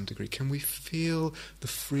to some degree, can we feel the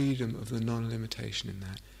freedom of the non-limitation in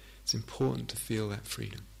that? It's important to feel that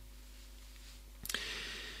freedom.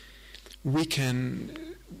 We can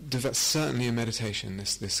develop, certainly in meditation,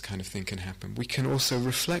 this kind of thing can happen. We can also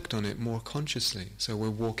reflect on it more consciously. So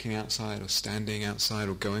we're walking outside or standing outside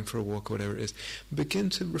or going for a walk or whatever it is.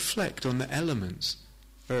 Begin to reflect on the elements,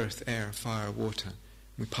 earth, air, fire, water.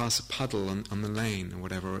 We pass a puddle on the lane or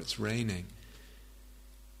whatever, or it's raining.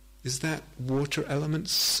 Is that water element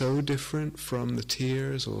so different from the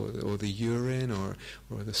tears or the urine or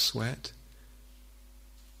the sweat?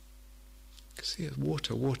 See,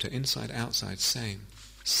 water, inside, outside, same.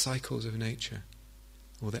 Cycles of nature.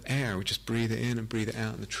 Or the air, we just breathe it in and breathe it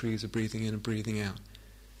out, and the trees are breathing in and breathing out.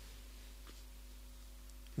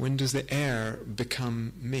 When does the air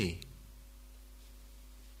become me?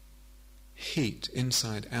 Heat,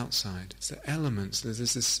 inside, outside. It's the elements. There's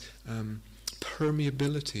this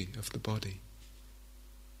permeability of the body.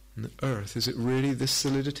 And the earth, is it really this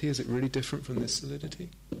solidity? Is it really different from this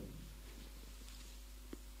solidity?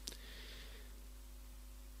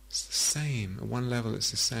 It's the same. At one level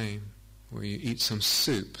it's the same. Where you eat some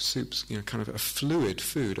soup. Soup's kind of a fluid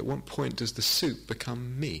food. At what point does the soup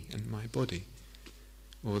become me and my body?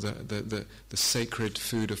 Or the sacred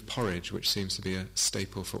food of porridge, which seems to be a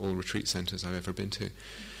staple for all retreat centres I've ever been to.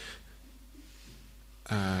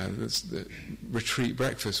 The retreat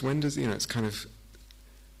breakfast. When does, it's kind of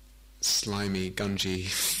slimy, gungy,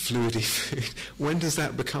 fluidy food. When does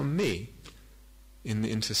that become me? In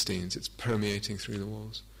the intestines, it's permeating through the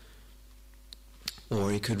walls.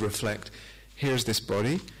 Or you could reflect, here's this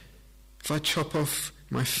body. If I chop off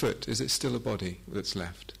my foot, is it still a body that's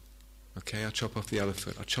left? Okay, I'll chop off the other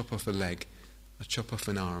foot, I'll chop off a leg, I'll chop off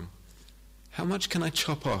an arm. How much can I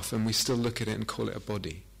chop off and we still look at it and call it a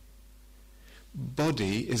body?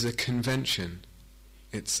 Body is a convention.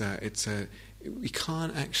 We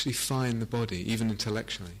can't actually find the body, even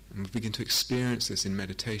intellectually. And we begin to experience this in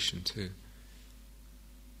meditation too.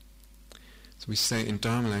 So we say in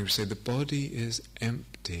Dharma language, the body is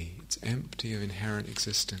empty. It's empty of inherent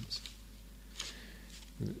existence.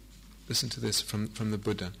 Listen to this from the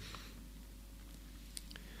Buddha.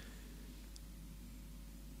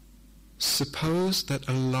 Suppose that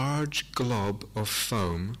a large glob of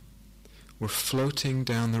foam were floating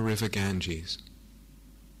down the river Ganges,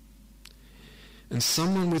 and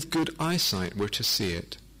someone with good eyesight were to see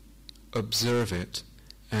it, observe it,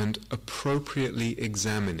 and appropriately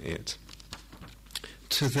examine it.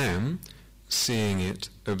 To them, seeing it,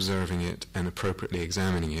 observing it, and appropriately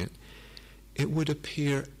examining it, it would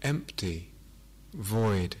appear empty,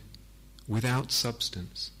 void, without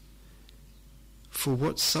substance. For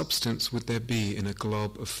what substance would there be in a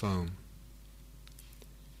glob of foam?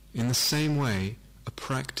 In the same way, a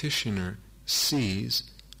practitioner sees,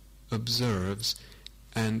 observes,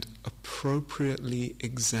 and appropriately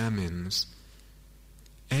examines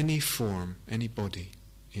any form, any body,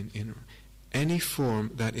 any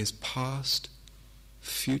form that is past,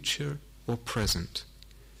 future, or present,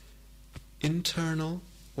 internal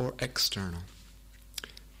or external,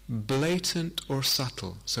 blatant or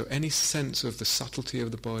subtle, so any sense of the subtlety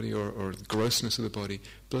of the body or the grossness of the body,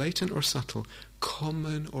 blatant or subtle,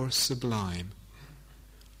 common or sublime,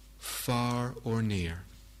 far or near.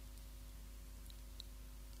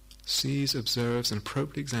 Sees, observes, and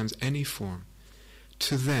appropriately examines any form.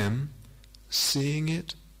 To them, seeing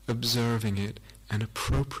it, observing it, and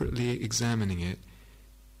appropriately examining it,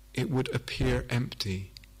 it would appear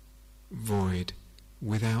empty, void,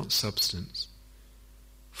 without substance.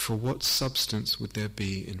 For what substance would there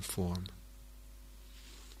be in form?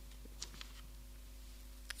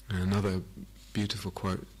 And another beautiful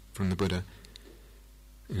quote from the Buddha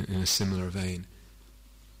in a similar vein.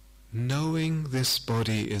 Knowing this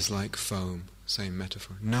body is like foam, same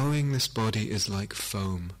metaphor. Knowing this body is like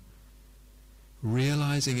foam.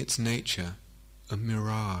 Realizing its nature, a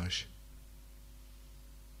mirage.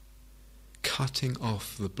 Cutting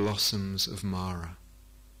off the blossoms of Mara.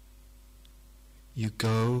 You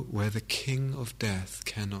go where the king of death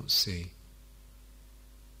cannot see.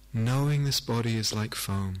 Knowing this body is like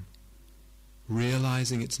foam.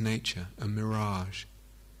 Realizing its nature, a mirage.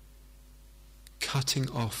 Cutting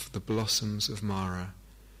off the blossoms of Mara,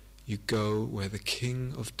 you go where the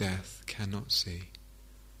king of death cannot see.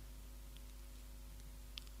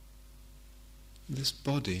 This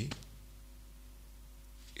body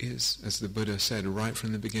is, as the Buddha said right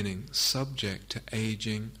from the beginning, subject to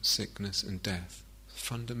aging, sickness, and death.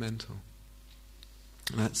 Fundamental.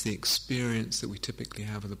 And that's the experience that we typically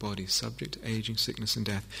have of the body, subject to aging, sickness, and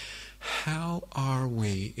death. How are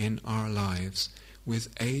we in our lives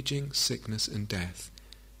with aging, sickness, and death?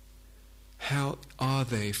 How are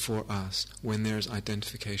they for us when there's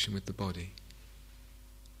identification with the body?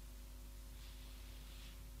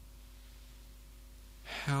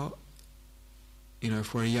 How,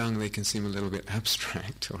 if we're young, they can seem a little bit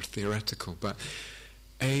abstract or theoretical, but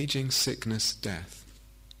aging, sickness, death.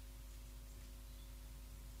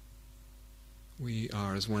 We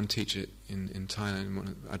are, as one teacher in Thailand, one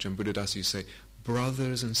of Ajahn Buddhadasa used to say,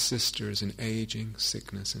 brothers and sisters in aging,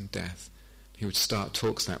 sickness, and death. He would start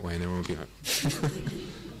talks that way, and everyone would be like...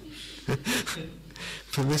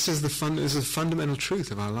 But this is the fundamental truth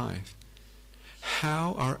of our life.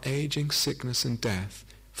 How are aging, sickness, and death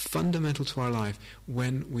fundamental to our life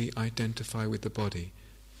when we identify with the body?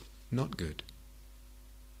 Not good,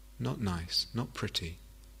 not nice, not pretty.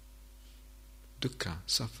 Dukkha,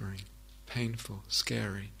 suffering, painful,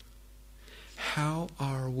 scary. How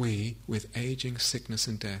are we with aging, sickness,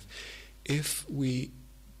 and death if we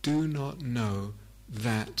do not know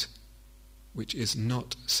that which is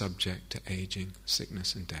not subject to aging,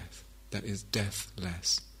 sickness, and death, that is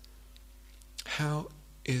deathless? How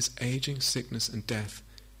is aging, sickness, and death,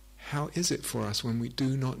 how is it for us when we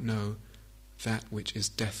do not know that which is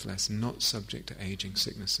deathless, not subject to aging,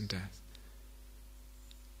 sickness, and death?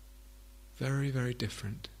 Very, very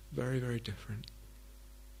different. Very, very different.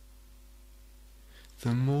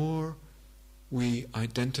 The more we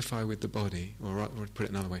identify with the body, or put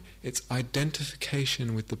it another way, it's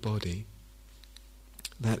identification with the body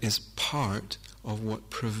that is part of what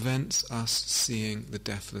prevents us seeing the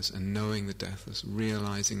deathless and knowing the deathless,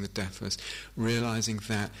 realizing the deathless, realizing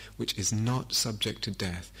that which is not subject to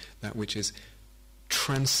death, that which is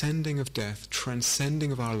transcending of death,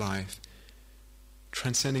 transcending of our life,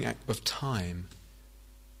 transcending of time.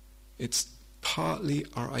 It's partly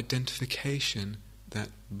our identification that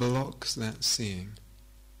blocks that seeing.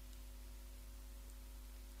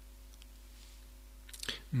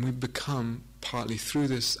 And we become, partly through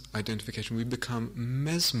this identification, we become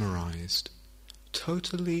mesmerized,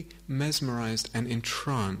 totally mesmerized and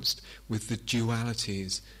entranced with the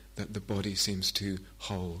dualities that the body seems to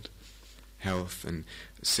hold. Health and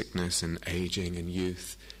sickness and aging and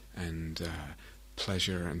youth and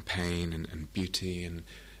pleasure and pain and beauty and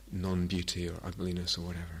non-beauty or ugliness or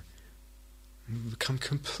whatever. We become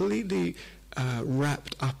completely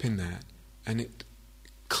wrapped up in that, and it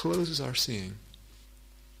closes our seeing.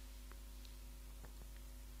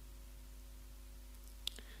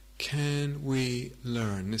 Can we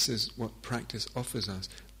learn? This is what practice offers us.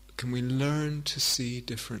 Can we learn to see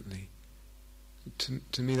differently?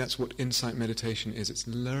 To me, that's what insight meditation is. It's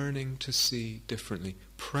learning to see differently,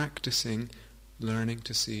 practicing learning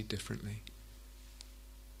to see differently.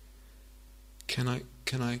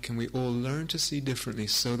 Can we all learn to see differently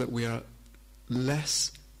so that we are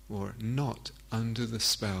less or not under the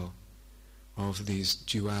spell of these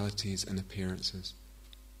dualities and appearances?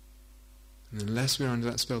 And the less we are under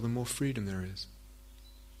that spell, the more freedom there is.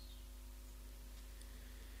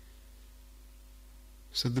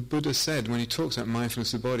 So the Buddha said, when he talks about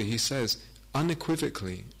mindfulness of the body, he says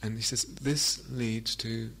unequivocally, and he says this leads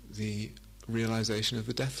to the realization of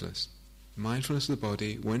the deathless. Mindfulness of the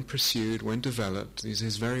body, when pursued, when developed, these are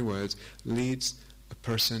his very words, leads a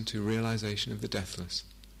person to realization of the deathless.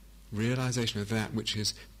 Realization of that which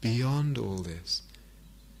is beyond all this,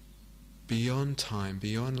 beyond time,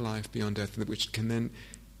 beyond life, beyond death, which can then,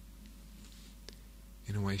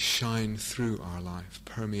 in a way, shine through our life,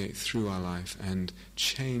 permeate through our life, and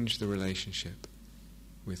change the relationship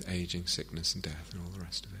with aging, sickness, and death, and all the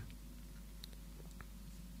rest of it.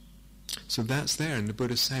 So that's there, and the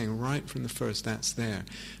Buddha's saying right from the first, that's there.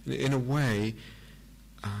 And in a way,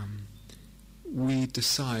 we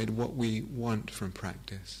decide what we want from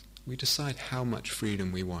practice. We decide how much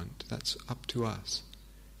freedom we want. That's up to us.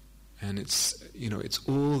 And it's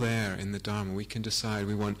all there in the Dharma. We can decide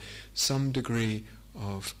we want some degree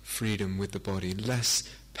of freedom with the body, less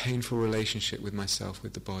painful relationship with myself,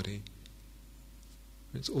 with the body.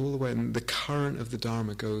 It's all the way, and the current of the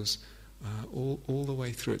Dharma goes all the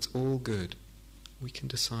way through. It's all good. We can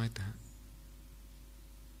decide that.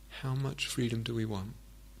 How much freedom do we want?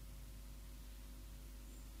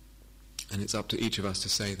 And it's up to each of us to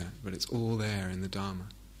say that, but it's all there in the Dharma.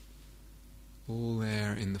 All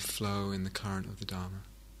there in the flow, in the current of the Dharma.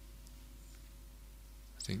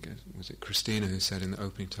 I think, was it Christina who said in the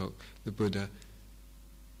opening talk, the Buddha,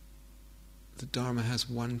 the Dharma has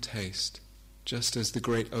one taste, just as the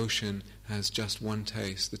great ocean has just one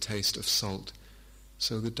taste, the taste of salt.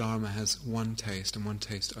 So the Dharma has one taste and one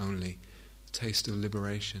taste only, the taste of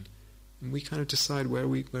liberation. And we kind of decide where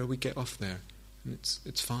we get off there, and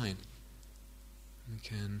it's fine. We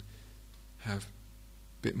can have a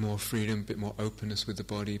bit more freedom, a bit more openness with the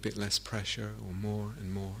body, a bit less pressure, or more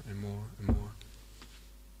and more and more and more.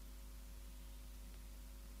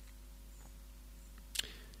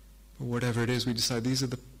 But whatever it is, we decide these are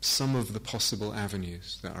some of the possible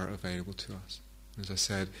avenues that are available to us. As I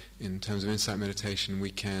said, in terms of insight meditation, we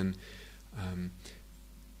can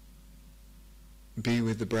be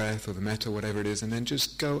with the breath or the metta, whatever it is, and then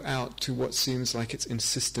just go out to what seems like it's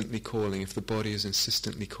insistently calling, if the body is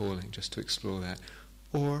insistently calling, just to explore that.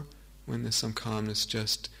 Or, when there's some calmness,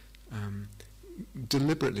 just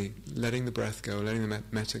deliberately letting the breath go, letting the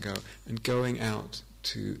metta go, and going out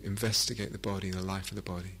to investigate the body, the life of the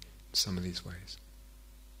body, in some of these ways.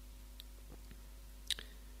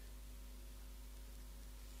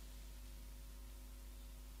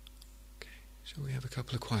 Okay, shall we have a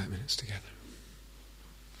couple of quiet minutes together?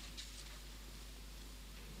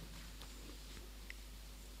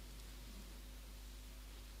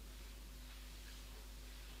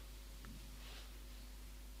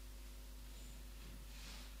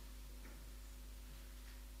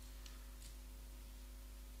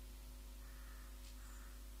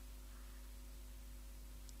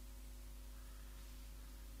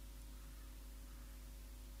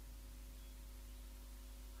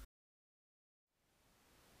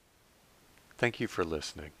 Thank you for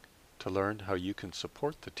listening. To learn how you can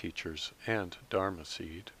support the teachers and Dharma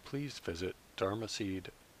Seed, please visit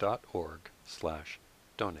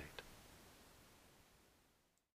dharmaseed.org/donate.